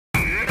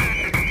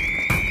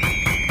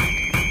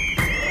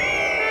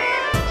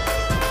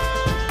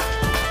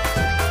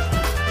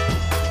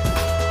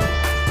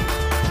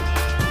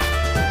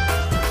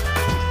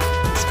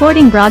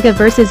Sporting Braga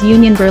vs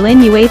Union Berlin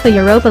UEFA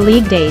Europa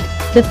League date,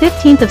 the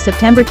 15th of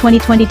September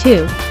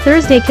 2022,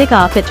 Thursday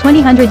kickoff at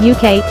 2000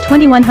 UK,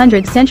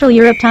 2100 Central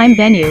Europe Time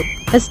venue,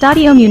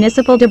 Estadio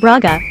Municipal de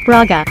Braga,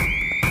 Braga.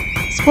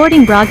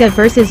 Sporting Braga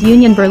vs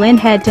Union Berlin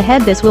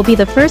head-to-head. This will be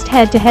the first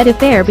head-to-head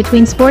affair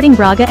between Sporting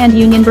Braga and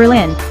Union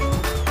Berlin.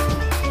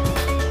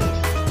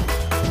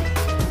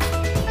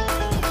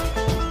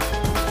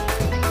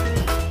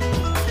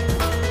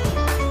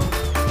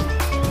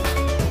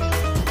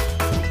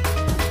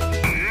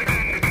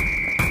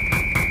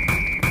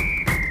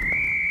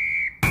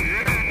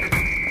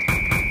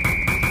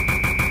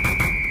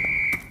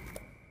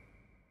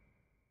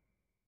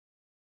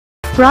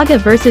 Braga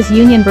vs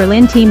Union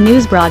Berlin Team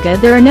News. Braga.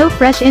 There are no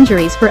fresh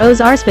injuries for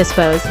os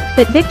Arcebispos,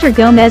 but Victor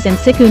Gomez and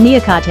Siku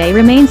Niakate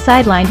remain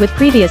sidelined with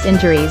previous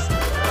injuries.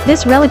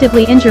 This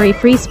relatively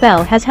injury-free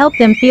spell has helped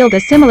them field a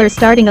similar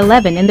starting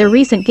 11 in their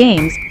recent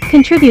games,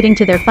 contributing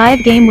to their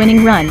 5-game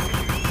winning run.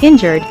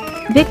 Injured: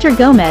 Victor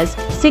Gomez,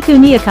 Siku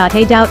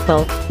Niakate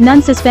doubtful,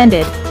 none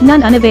suspended,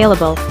 none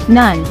unavailable,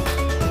 none.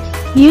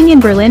 Union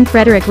Berlin.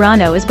 Frederic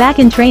Rano is back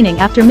in training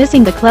after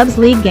missing the club's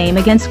league game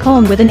against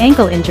Köln with an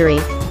ankle injury.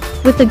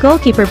 With the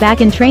goalkeeper back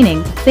in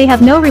training, they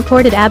have no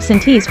reported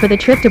absentees for the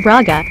trip to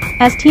Braga,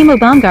 as Timo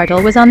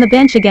Baumgartel was on the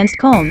bench against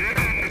Köln.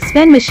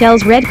 Sven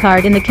Michel's red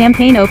card in the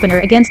campaign opener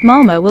against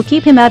Malmö will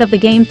keep him out of the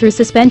game through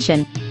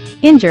suspension.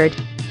 Injured: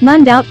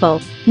 none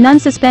doubtful, none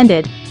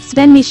suspended,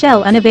 Sven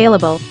Michel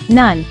unavailable,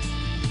 none.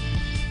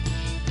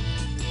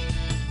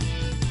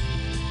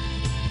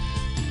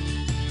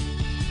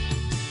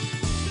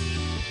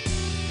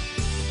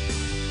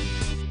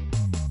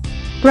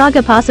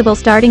 Braga possible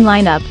starting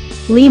lineup: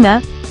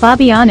 Lima,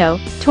 Fabiano,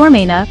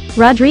 Tormena,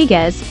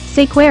 Rodriguez,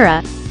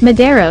 Sequeira,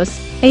 Medeiros,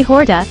 A.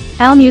 Horta,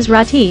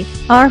 Almusrati,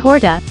 R.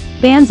 Horta,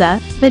 Banza,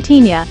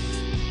 Vitinha.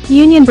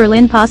 Union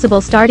Berlin possible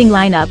starting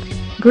lineup: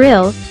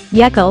 Grill,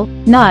 Jekyll,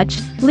 Notch,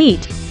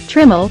 Leet,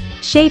 Trimmel,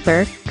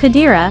 Schaefer,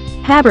 Kadira,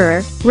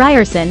 Haberer,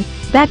 Ryerson,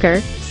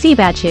 Becker,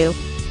 Sibachu.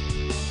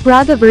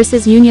 Braga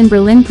vs Union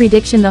Berlin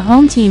prediction: the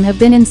home team have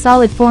been in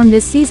solid form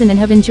this season and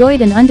have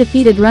enjoyed an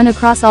undefeated run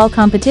across all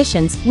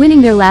competitions,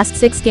 winning their last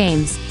 6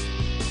 games.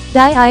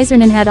 Die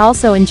Eisernen had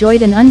also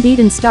enjoyed an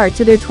unbeaten start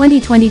to their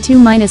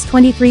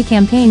 2022-23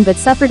 campaign but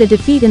suffered a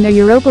defeat in their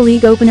Europa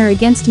League opener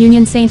against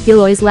Union St.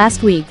 Gilloise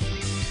last week.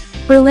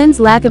 Berlin's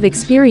lack of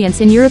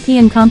experience in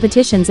European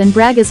competitions and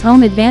Braga's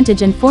home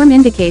advantage and form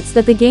indicates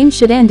that the game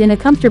should end in a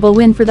comfortable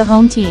win for the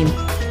home team.